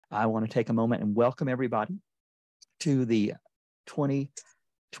I want to take a moment and welcome everybody to the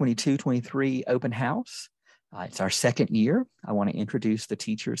 2022-23 open house. It's our second year. I want to introduce the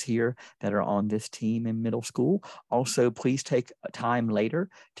teachers here that are on this team in middle school. Also, please take a time later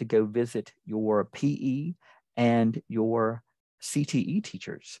to go visit your PE and your CTE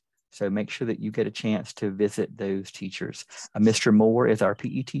teachers. So make sure that you get a chance to visit those teachers. Mr. Moore is our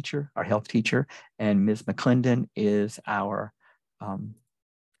PE teacher, our health teacher, and Ms. McClendon is our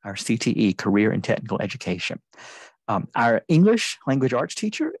CTE, Career and Technical Education. Our English language arts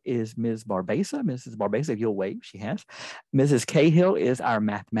teacher is Ms. Barbaza. Mrs. Barbaza, if you'll wave, she has. Mrs. Cahill is our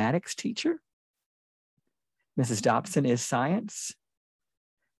mathematics teacher. Mrs. Dobson is science.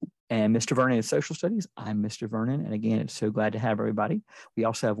 And Mr. Vernon is social studies. I'm Mr. Vernon. And again, it's so glad to have everybody. We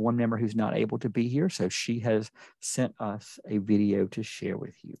also have one member who's not able to be here. So she has sent us a video to share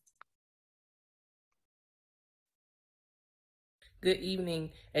with you. Good evening,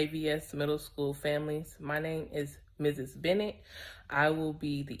 AVS middle school families. My name is Mrs. Bennett. I will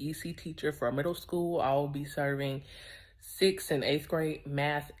be the EC teacher for middle school. I will be serving 6th and 8th grade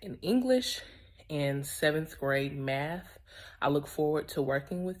math and English and 7th grade math. I look forward to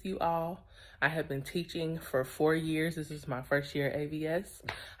working with you all. I have been teaching for 4 years. This is my first year at AVS.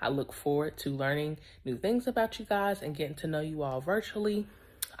 I look forward to learning new things about you guys and getting to know you all virtually.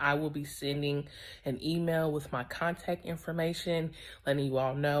 I will be sending an email with my contact information, letting you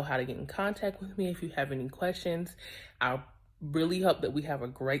all know how to get in contact with me if you have any questions. I really hope that we have a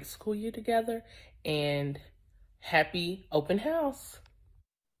great school year together, and happy open house.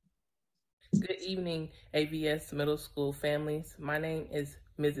 Good evening, AVS middle school families. My name is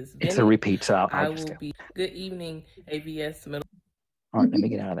Mrs. Bennett. It's a repeat, so I will be. Good evening, AVS middle. All right, let me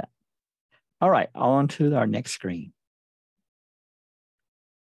get out of that. All right, on to our next screen.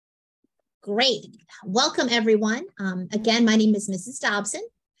 Great. Welcome, everyone. Again, my name is Mrs. Dobson.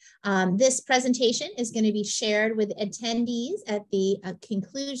 This presentation is going to be shared with attendees at the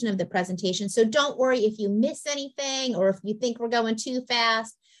conclusion of the presentation. So don't worry if you miss anything or if you think we're going too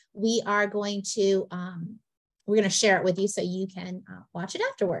fast. We are going to share it with you so you can watch it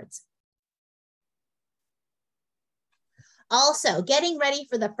afterwards. Also, getting ready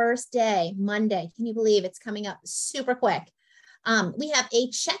for the first day, Monday. Can you believe it's coming up super quick? We have a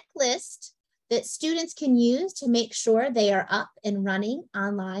checklist that students can use to make sure they are up and running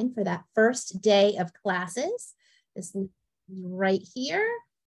online for that first day of classes. This is right here.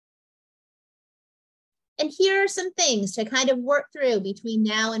 And here are some things to kind of work through between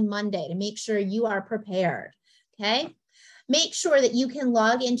now and Monday to make sure you are prepared, okay? Make sure that you can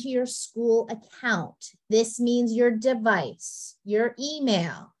log into your school account. This means your device, your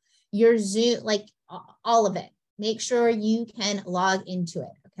email, your Zoom, like all of it. Make sure you can log into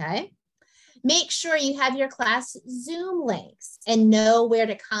it, okay? Make sure you have your class Zoom links and know where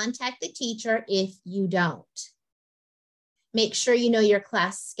to contact the teacher if you don't. Make sure you know your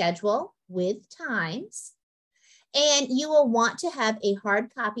class schedule with times, and you will want to have a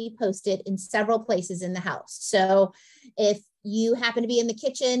hard copy posted in several places in the house. So if you happen to be in the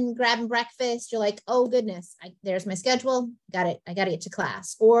kitchen grabbing breakfast, you're like, oh goodness, there's my schedule, I gotta get to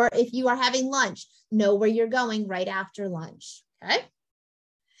class. Or if you are having lunch, know where you're going right after lunch, okay?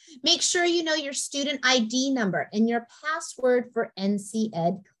 Make sure you know your student ID number and your password for NC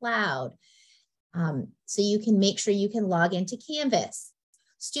Ed Cloud. So you can make sure you can log into Canvas.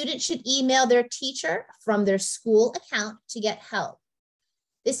 Students should email their teacher from their school account to get help.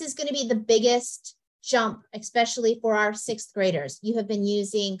 This is going to be the biggest jump, especially for our 6th graders. You have been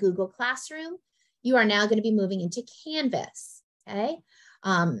using Google Classroom. You are now going to be moving into Canvas, okay?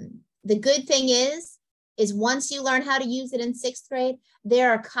 The good thing is once you learn how to use it in 6th grade,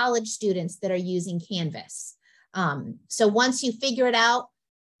 there are college students that are using Canvas. So once you figure it out,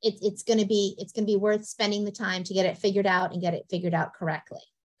 it's going to be worth spending the time to get it figured out and get it figured out correctly,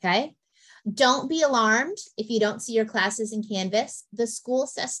 okay? Don't be alarmed if you don't see your classes in Canvas. The school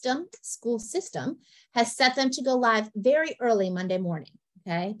system has set them to go live very early Monday morning,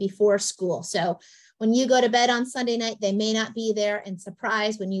 okay, before school. So when you go to bed on Sunday night, they may not be there, and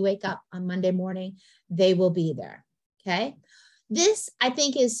surprise, when you wake up on Monday morning, they will be there, okay? This, I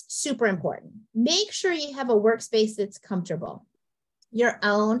think, is super important. Make sure you have a workspace that's comfortable, your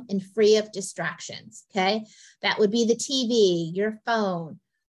own and free of distractions, okay? That would be the TV, your phone,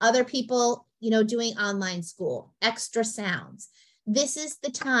 other people, doing online school, extra sounds. This is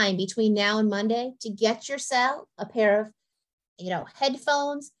the time between now and Monday to get yourself a pair of,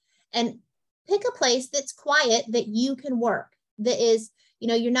 headphones, and pick a place that's quiet that you can work. That is,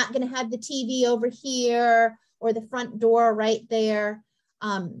 you're not going to have the TV over here or the front door right there.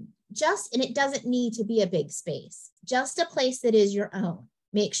 And it doesn't need to be a big space, just a place that is your own.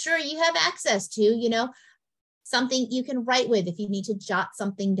 Make sure you have access to, you know, something you can write with if you need to jot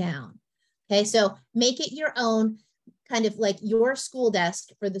something down. Okay, so make it your own, kind of like your school desk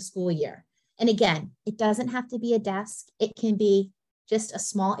for the school year. And again, it doesn't have to be a desk. It can be just a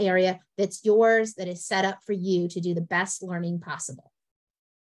small area that's yours, that is set up for you to do the best learning possible.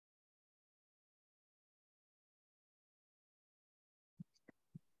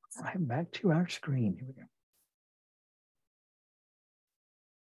 All right, back to our screen. Here we go.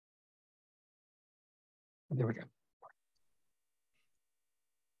 There we go.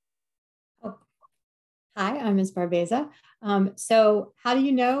 Oh. Hi, I'm Ms. Barbaza. So how do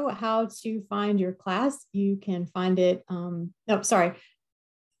you know how to find your class? You can find it,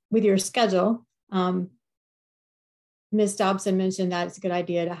 with your schedule. Ms. Dobson mentioned that it's a good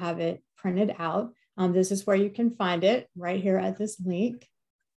idea to have it printed out. This is where you can find it, right here at this link.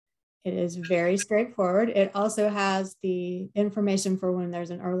 It is very straightforward. It also has the information for when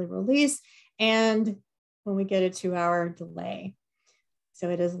there's an early release and when we get a 2-hour delay. So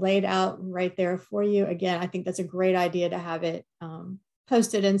it is laid out right there for you. Again, I think that's a great idea to have it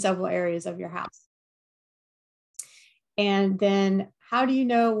posted in several areas of your house. And then how do you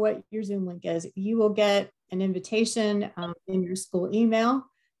know what your Zoom link is? You will get an invitation in your school email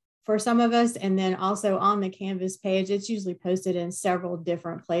for some of us. And then also on the Canvas page, it's usually posted in several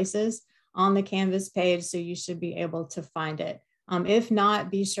different places on the Canvas page. So you should be able to find it. If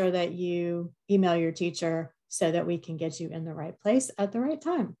not, be sure that you email your teacher so that we can get you in the right place at the right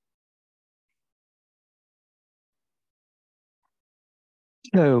time.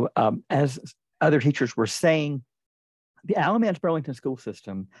 So as other teachers were saying, the Alamance-Burlington school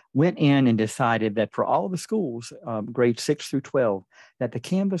system went in and decided that for all of the schools, grades 6 through 12, that the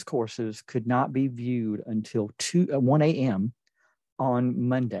Canvas courses could not be viewed until 1 a.m. on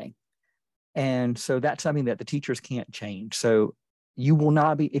Monday. And so that's something that the teachers can't change. So you will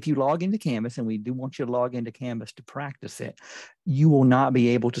not be, if you log into Canvas, and we do want you to log into Canvas to practice it, you will not be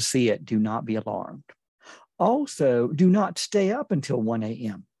able to see it. Do not be alarmed. Also, do not stay up until 1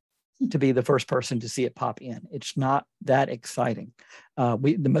 a.m. to be the first person to see it pop in. It's not that exciting.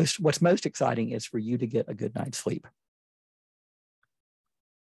 What's most exciting is for you to get a good night's sleep.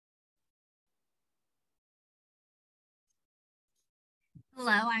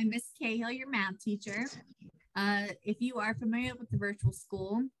 Hello, I'm Miss Cahill, your math teacher. If you are familiar with the virtual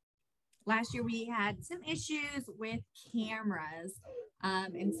school, last year we had some issues with cameras.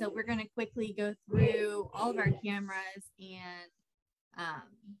 And so we're going to quickly go through all of our cameras and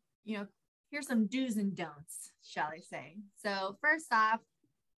you know, here's some do's and don'ts, shall I say. So first off,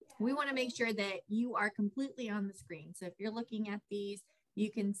 we want to make sure that you are completely on the screen. So if you're looking at these,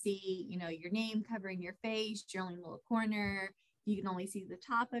 you can see, you know, your name covering your face, your own little corner. You can only see the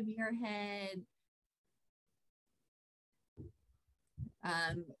top of your head.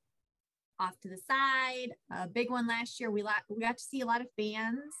 Off to the side. A big one last year, we got to see a lot of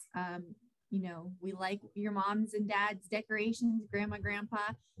fans. You know, we like your moms and dads decorations, grandma,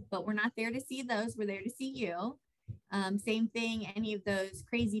 grandpa, but we're not there to see those. We're there to see you. Same thing, any of those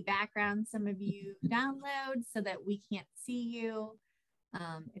crazy backgrounds some of you download so that we can't see you.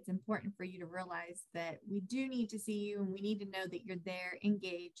 It's important for you to realize that we do need to see you and we need to know that you're there,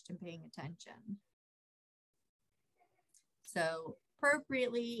 engaged and paying attention. So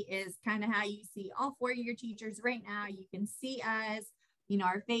appropriately is kind of how you see all 4 of your teachers right now. You can see us. You know,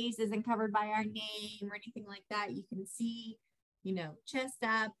 our face isn't covered by our name or anything like that. You can see, you know, chest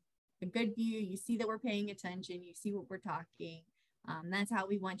up, a good view. You see that we're paying attention. You see what we're talking. That's how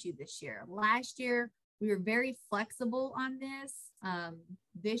we want you this year. Last year, we were very flexible on this.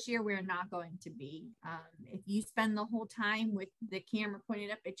 This year, we're not going to be. If you spend the whole time with the camera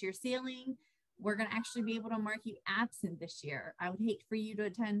pointed up at your ceiling, we're going to actually be able to mark you absent this year. I would hate for you to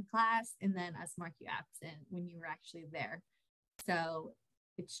attend class and then us mark you absent when you were actually there. So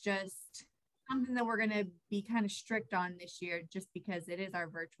it's just something that we're going to be kind of strict on this year just because it is our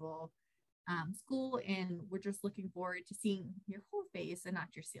virtual school and we're just looking forward to seeing your whole face and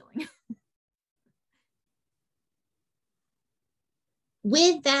not your ceiling.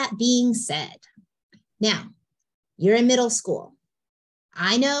 With that being said, now you're in middle school.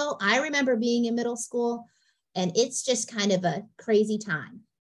 I know, I remember being in middle school and it's just kind of a crazy time.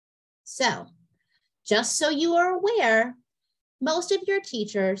 So just so you are aware, most of your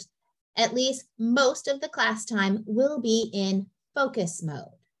teachers, at least most of the class time, will be in focus mode,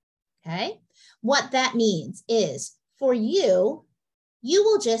 okay? What that means is for you, you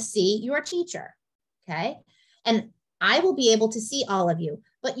will just see your teacher, okay? And I will be able to see all of you,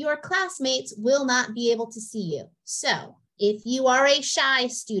 but your classmates will not be able to see you. So if you are a shy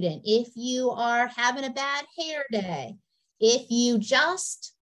student, if you are having a bad hair day, If you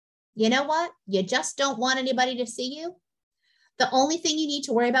just, you know what, you just don't want anybody to see you, the only thing you need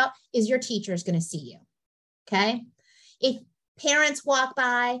to worry about is your teacher is going to see you. Okay. If parents walk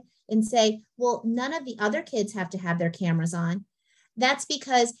by and say, well, none of the other kids have to have their cameras on, that's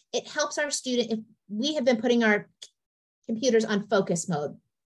because it helps our student. If we have been putting our computers on focus mode,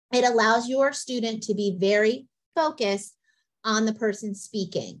 it allows your student to be very focused on the person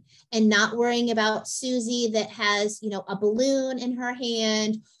speaking and not worrying about Susie that has, you know, a balloon in her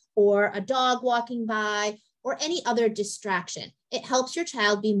hand or a dog walking by or any other distraction. It helps your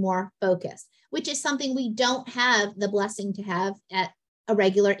child be more focused, which is something we don't have the blessing to have at a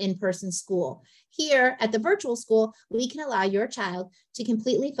regular in-person school. Here at the virtual school, we can allow your child to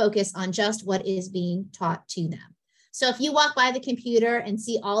completely focus on just what is being taught to them. So if you walk by the computer and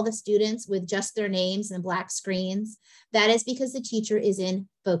see all the students with just their names and black screens, that is because the teacher is in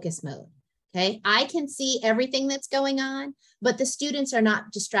focus mode. Okay, I can see everything that's going on, but the students are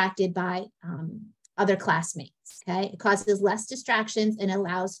not distracted by other classmates. Okay, it causes less distractions and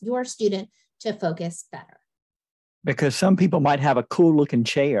allows your student to focus better. Because some people might have a cool looking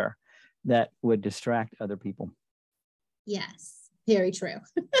chair that would distract other people. Yes, very true.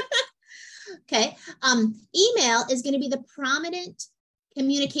 Okay, email is going to be the prominent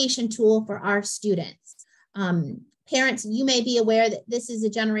communication tool for our students. Parents, you may be aware that this is a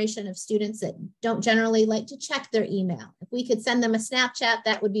generation of students that don't generally like to check their email. If we could send them a Snapchat,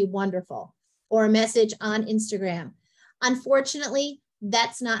 that would be wonderful, or a message on Instagram. Unfortunately,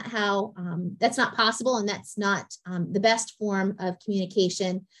 that's not how, that's not possible, and that's not the best form of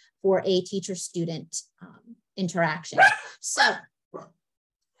communication for a teacher-student interaction. So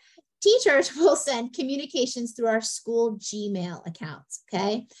teachers will send communications through our school Gmail accounts,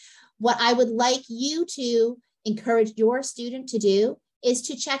 okay? What I would like you to encourage your student to do is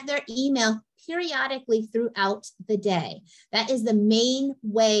to check their email periodically throughout the day. That is the main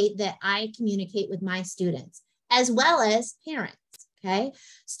way that I communicate with my students, as well as parents, okay?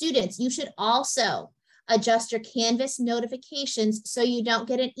 Students, you should also adjust your Canvas notifications so you don't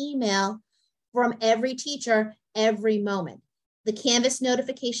get an email from every teacher every moment. The Canvas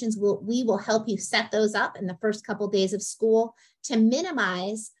notifications, we will help you set those up in the first couple of days of school to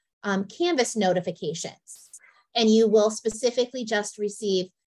minimize Canvas notifications. And you will specifically just receive,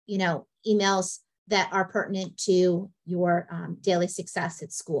 you know, emails that are pertinent to your daily success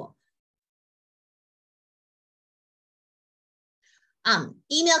at school.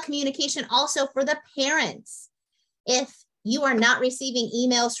 Email communication also for the parents. If you are not receiving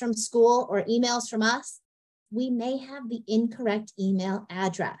emails from school or emails from us, we may have the incorrect email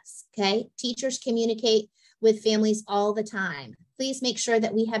address, okay? Teachers communicate with families all the time. Please make sure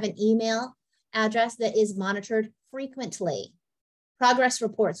that we have an email address that is monitored frequently. Progress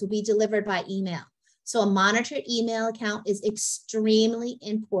reports will be delivered by email. So a monitored email account is extremely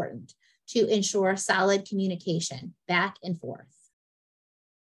important to ensure solid communication back and forth.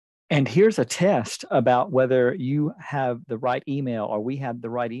 And here's a test about whether you have the right email or we have the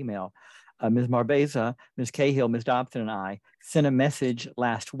right email. Ms. Barbaza, Ms. Cahill, Ms. Dobson, and I sent a message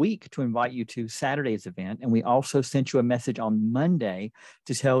last week to invite you to Saturday's event. And we also sent you a message on Monday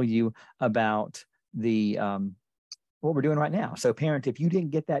to tell you about the what we're doing right now. So parent, if you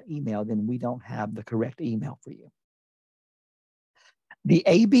didn't get that email, then we don't have the correct email for you. The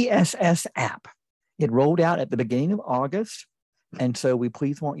AVS app, it rolled out at the beginning of August. And so we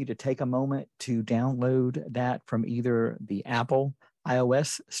please want you to take a moment to download that from either the Apple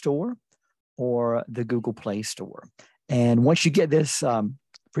iOS store or the Google Play Store. And once you get this once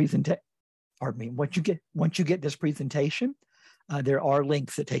you get this presentation, there are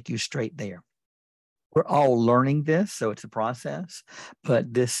links that take you straight there. We're all learning this, so it's a process,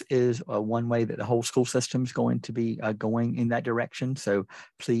 but this is one way that the whole school system is going to be going in that direction. So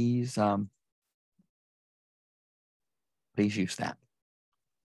please, please use that.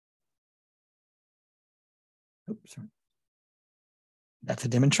 Oops, sorry. That's a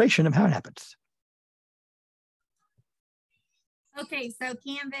demonstration of how it happens. Okay, so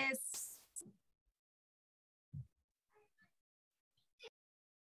Canvas.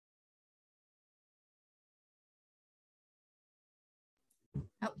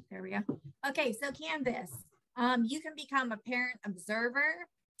 Oh, there we go. Okay, so Canvas, you can become a parent observer.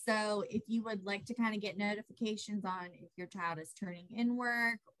 So if you would like to kind of get notifications on if your child is turning in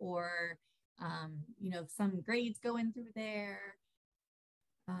work or, you know, some grades going through there.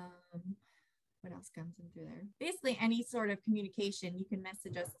 What else comes in through there? Basically, any sort of communication, you can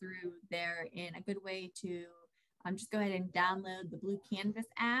message us through there. And a good way to just go ahead and download the Blue Canvas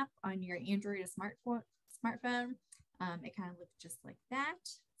app on your Android or smartphone. It kind of looks just like that.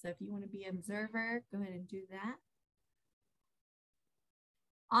 So if you want to be an observer, go ahead and do that.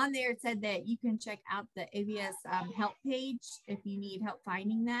 on there, it said that you can check out the AVS help page if you need help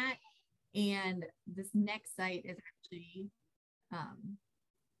finding that. And this next site is actually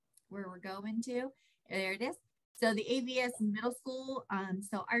where we're going to. There it is. So the AVS middle school.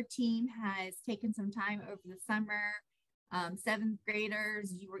 So our team has taken some time over the summer. 7th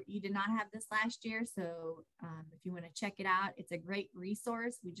graders, you did not have this last year. So if you want to check it out, it's a great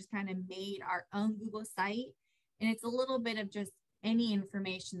resource. We just kind of made our own Google site, and it's a little bit of just any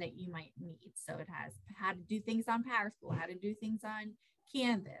information that you might need. So it has how to do things on PowerSchool, how to do things on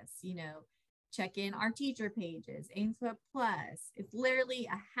Canvas, you know, check in our teacher pages, AIMSWeb Plus. It's literally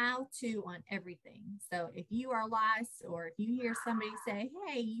a how-to on everything. So if you are lost, or if you hear somebody say,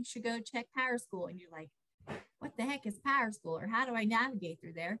 hey, you should go check PowerSchool, and you're like, what the heck is PowerSchool, or how do I navigate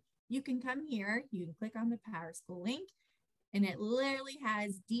through there? You can come here, you can click on the PowerSchool link, and it literally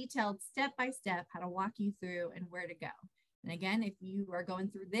has detailed step-by-step how to walk you through and where to go. And again, if you are going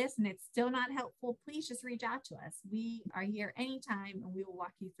through this and it's still not helpful, please just reach out to us. We are here anytime, and we will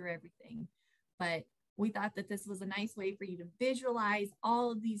walk you through everything. But we thought that this was a nice way for you to visualize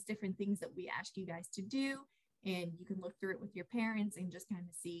all of these different things that we ask you guys to do. And you can look through it with your parents and just kind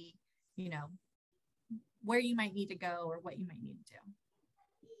of see, you know, where you might need to go or what you might need to do.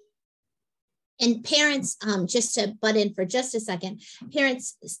 And parents, just to butt in for just a second,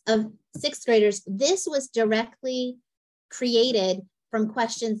 parents of 6th graders, this was directly created from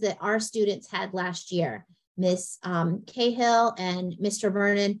questions that our students had last year. Miss Cahill and Mr.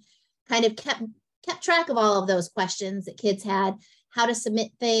 Vernon kind of kept track of all of those questions that kids had, how to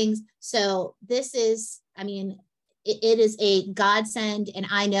submit things. So this is, I mean, it is a godsend, and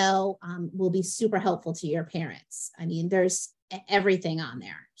I know will be super helpful to your parents. I mean, there's everything on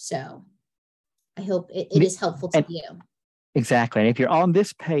there. So I hope it is helpful to you. Exactly. And if you're on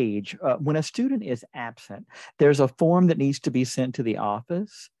this page, when a student is absent, there's a form that needs to be sent to the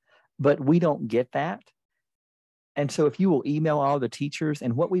office, but we don't get that. And so if you will email all the teachers,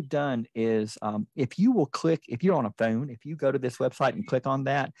 and what we've done is if you will click, if you're on a phone, if you go to this website and click on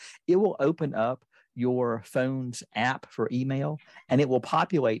that, it will open up your phone's app for email, and it will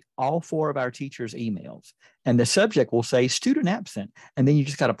populate all 4 of our teachers' emails. And the subject will say student absent. And then you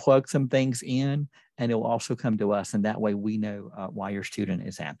just got to plug some things in, and it will also come to us. And that way we know why your student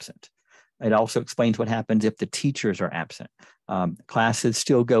is absent. It also explains what happens if the teachers are absent. Classes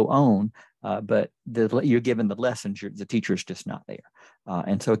still go on, but you're given the lessons, the teacher's just not there.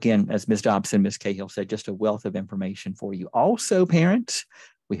 And so again, as Ms. Dobson, Ms. Cahill said, just a wealth of information for you. Also, parents,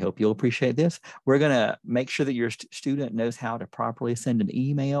 we hope you'll appreciate this. We're going to make sure that your student knows how to properly send an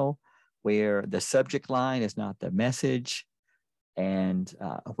email where the subject line is not the message, and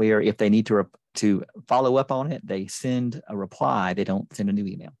where if they need to follow up on it, they send a reply. They don't send a new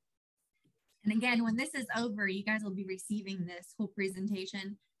email. And again, when this is over, you guys will be receiving this whole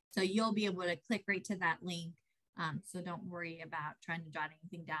presentation. So you'll be able to click right to that link. So don't worry about trying to jot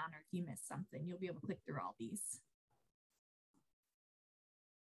anything down, or if you miss something, you'll be able to click through all these.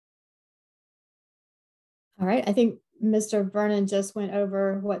 All right, I think Mr. Vernon just went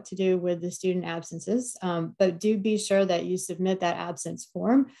over what to do with the student absences, but do be sure that you submit that absence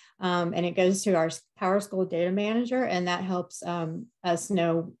form, and it goes to our PowerSchool data manager, and that helps us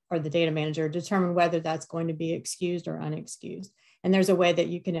know, or the data manager, determine whether that's going to be excused or unexcused. And there's a way that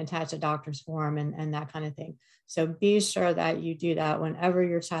you can attach a doctor's form and that kind of thing. So be sure that you do that whenever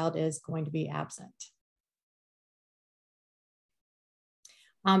your child is going to be absent.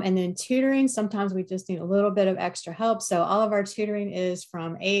 And then tutoring, sometimes we just need a little bit of extra help. So all of our tutoring is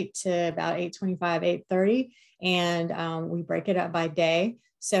from 8 to about 8:25, 8:30, and we break it up by day.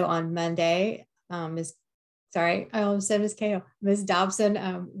 So on Monday, Ms. Dobson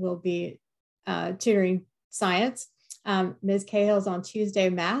will be tutoring science. Ms. Cahill's on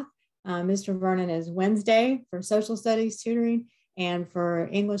Tuesday, math. Mr. Vernon is Wednesday for social studies tutoring. And for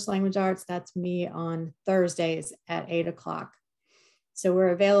English language arts, that's me on Thursdays at 8 o'clock. So we're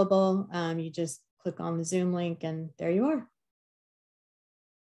available. You just click on the Zoom link and there you are.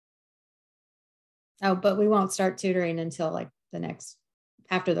 Oh, but we won't start tutoring until like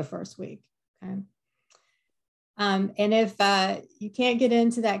after the first week. Okay. And if you can't get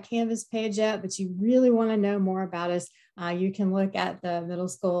into that Canvas page yet, but you really want to know more about us, you can look at the middle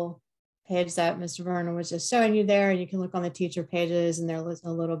school page that Mr. Vernon was just showing you there, and you can look on the teacher pages, and there's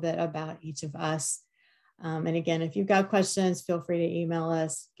a little bit about each of us. And again, if you've got questions, feel free to email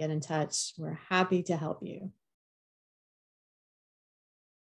us, get in touch. We're happy to help you.